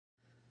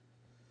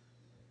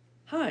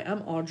Hi,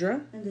 I'm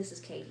Audra. And this is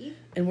Katie.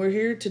 And we're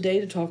here today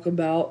to talk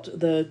about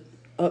the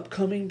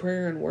upcoming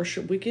prayer and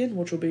worship weekend,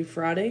 which will be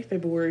Friday,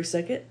 February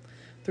 2nd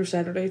through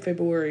Saturday,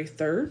 February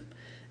 3rd.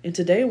 And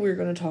today we're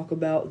going to talk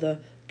about the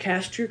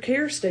Cast Your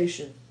Care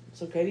Station.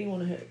 So, Katie, you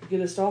want to get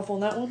us off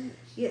on that one?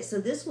 Yeah, so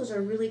this was a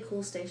really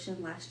cool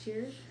station last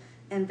year.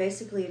 And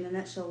basically, in a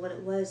nutshell, what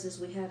it was is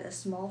we had a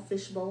small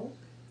fish bowl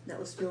that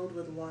was filled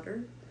with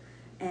water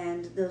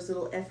and those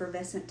little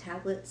effervescent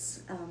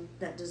tablets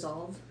that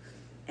dissolve.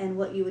 And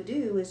what you would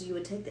do is you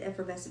would take the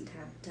effervescent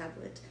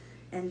tablet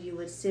and you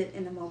would sit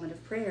in a moment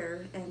of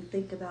prayer and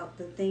think about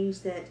the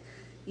things that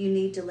you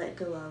need to let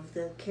go of,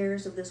 the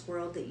cares of this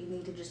world that you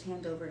need to just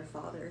hand over to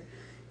Father.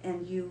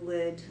 And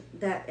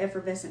that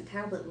effervescent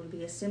tablet would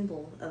be a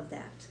symbol of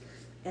that.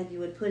 And you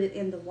would put it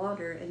in the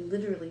water and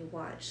literally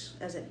watch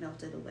as it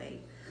melted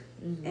away.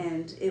 Mm-hmm.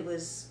 And it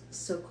was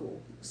so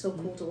cool. So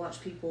cool to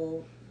watch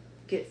people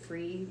get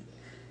free.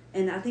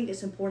 And I think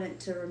it's important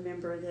to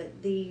remember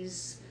that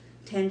these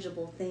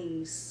tangible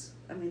things,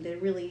 I mean,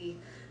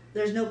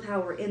 there's no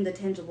power in the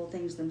tangible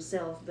things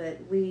themselves, but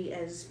we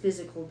as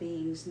physical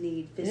beings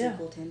need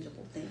physical,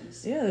 tangible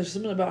things. Yeah, there's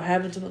something about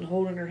having something to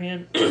hold in your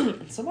hand.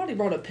 Somebody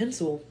brought a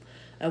pencil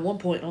at one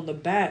point on the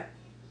back,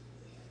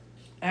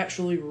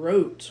 actually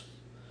wrote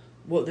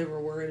what they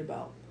were worried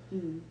about.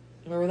 Mm-hmm.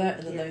 Remember that?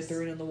 And then they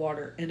threw it in the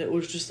water. And it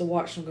was just to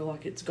watch them go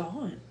like, it's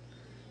gone.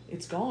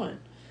 It's gone.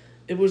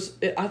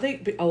 I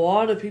think a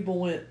lot of people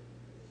went,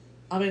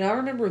 I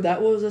remember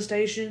that was a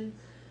station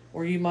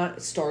where you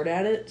might start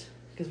at it,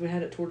 because we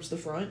had it towards the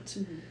front,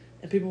 mm-hmm.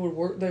 and people would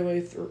work their way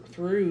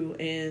through,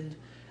 and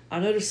I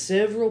noticed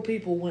several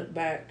people went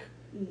back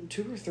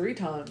 2 or 3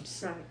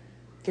 times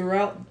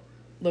throughout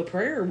the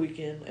prayer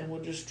weekend and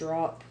would just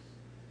drop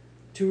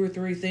 2 or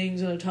 3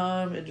 things at a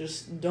time and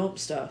just dump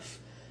stuff.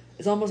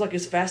 It's almost like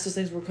as fast as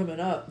things were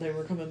coming up, they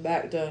were coming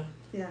back to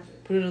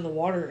put it in the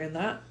water, and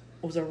that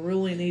was a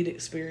really neat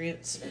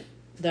experience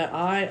that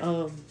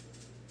I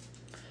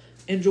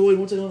enjoyed.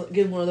 Once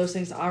again, one of those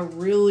things I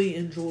really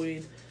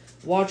enjoyed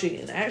watching.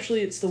 And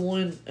actually, it's the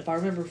one, if I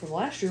remember from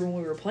last year when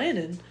we were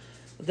planning,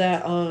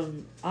 that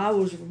I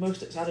was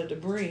most excited to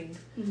bring,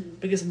 mm-hmm.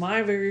 because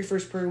my very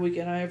first prayer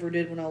weekend I ever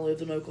did when I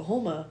lived in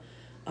Oklahoma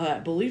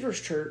at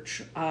Believers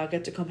Church, I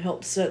got to come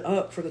help set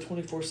up for the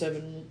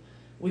 24/7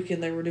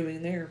 weekend they were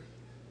doing there.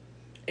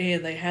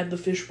 And they had the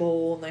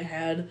fishbowl, and they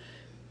had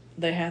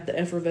the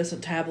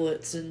effervescent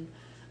tablets, and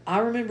I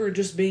remember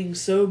just being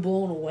so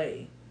blown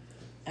away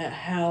at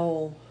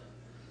how,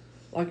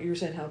 like you were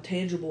saying, how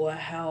tangible, at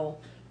how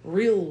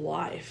real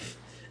life.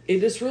 It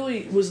just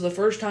really was the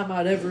first time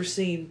I'd ever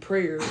seen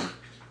prayer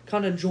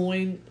kind of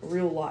join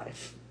real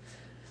life.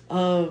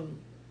 In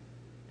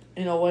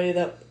a way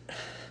that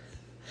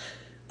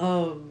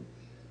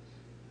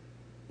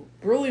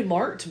really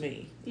marked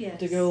me. Yes.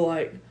 To go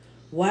like,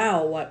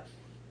 wow, like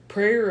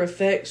prayer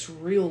affects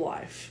real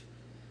life.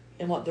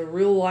 And like the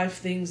real life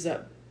things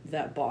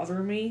that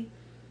bother me,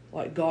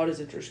 like God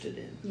is interested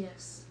in.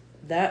 Yes.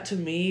 That to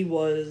me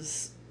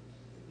was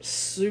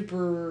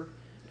super,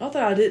 not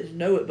that I didn't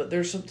know it, but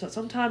there's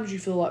sometimes you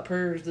feel like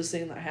prayer is this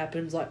thing that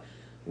happens like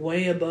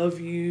way above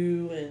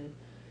you,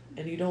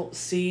 and you don't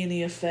see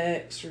any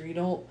effects, or you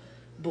don't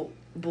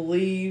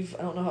believe,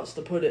 I don't know how else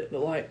to put it,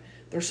 but like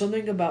there's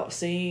something about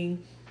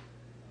seeing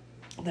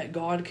that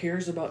God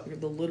cares about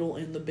the little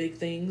and the big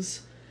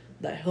things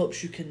that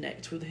helps you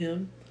connect with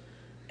Him,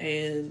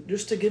 and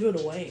just to give it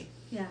away.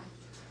 Yeah.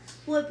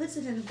 Well, it puts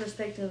it in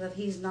perspective of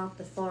He's not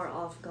the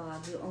far-off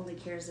God who only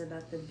cares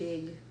about the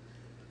big,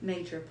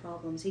 major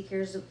problems. He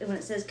cares, when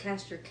it says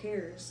cast your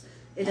cares,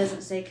 it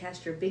doesn't say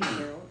cast your big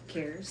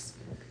cares.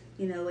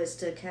 You know, it's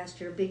to cast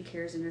your big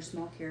cares and your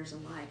small cares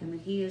alike. I mean,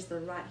 He is the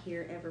right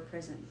here,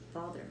 ever-present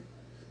Father.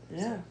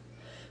 Yeah.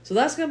 So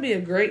that's going to be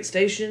a great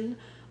station.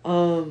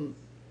 I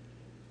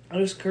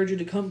just encourage you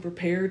to come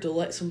prepared to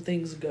let some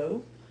things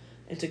go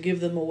and to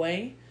give them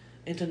away,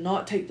 and to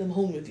not take them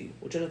home with you,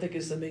 which I think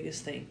is the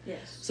biggest thing.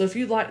 Yes. So if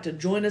you'd like to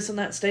join us in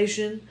that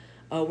station,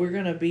 we're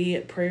going to be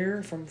at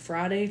prayer from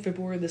Friday,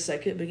 February the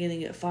 2nd,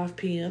 beginning at 5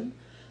 p.m.,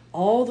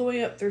 all the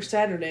way up through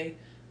Saturday,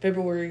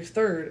 February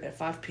 3rd at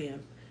 5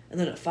 p.m. And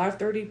then at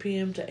 5:30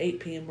 p.m. to 8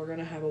 p.m., we're going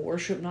to have a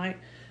worship night.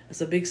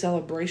 It's a big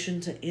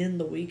celebration to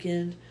end the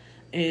weekend.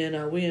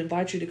 And we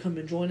invite you to come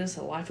and join us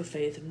at Life of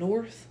Faith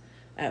North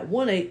at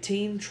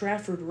 118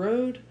 Trafford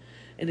Road.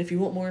 And if you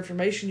want more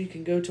information, you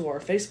can go to our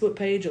Facebook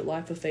page at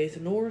Life of Faith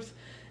North,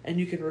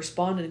 and you can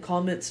respond in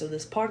comments to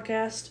this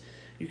podcast.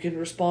 You can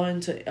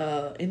respond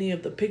to any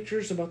of the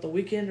pictures about the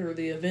weekend or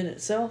the event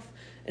itself,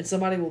 and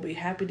somebody will be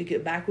happy to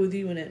get back with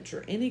you and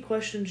answer any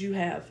questions you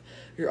have.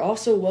 You're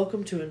also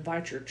welcome to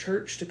invite your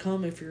church to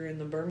come if you're in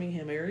the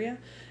Birmingham area,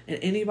 and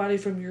anybody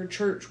from your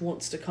church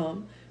wants to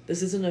come.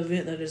 This is an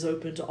event that is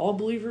open to all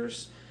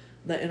believers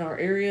that in our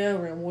area,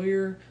 around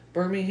Weir,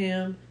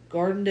 Birmingham,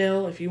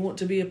 Gardendale. If you want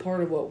to be a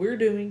part of what we're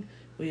doing,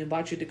 we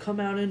invite you to come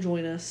out and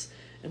join us,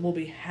 and we'll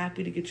be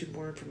happy to get you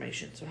more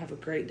information. So have a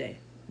great day.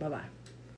 Bye-bye.